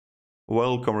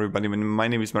Welcome everybody, my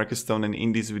name is Marcus Stone, and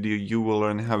in this video you will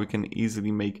learn how you can easily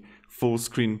make full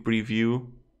screen preview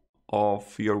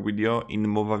of your video in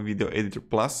Movavi Video Editor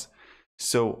Plus.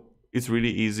 So it's really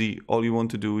easy. All you want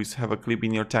to do is have a clip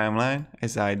in your timeline,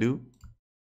 as I do,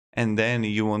 and then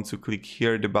you want to click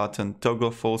here the button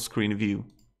Toggle Full Screen View.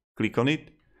 Click on it.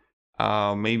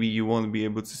 Maybe you won't be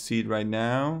able to see it right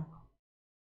now.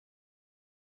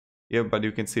 Yeah, but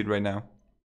you can see it right now.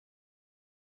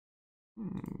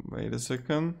 Wait a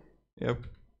second. Yep.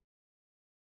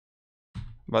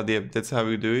 But yep, that's how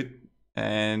you do it.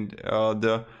 And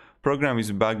the program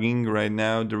is bugging right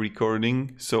now, the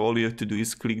recording. So all you have to do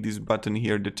is click this button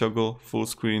here, the toggle full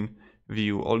screen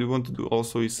view. All you want to do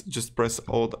also is just press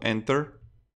Alt Enter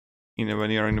when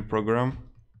you're in the program,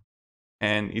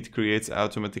 and it creates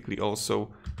automatically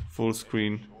also full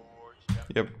screen.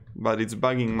 Yep, but it's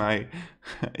bugging my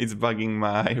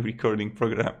recording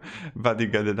program, but you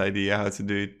got that idea how to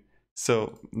do it.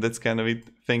 So that's kind of it.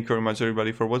 Thank you very much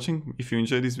everybody for watching. If you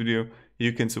enjoyed this video,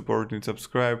 you can support and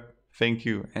subscribe. Thank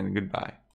you and goodbye.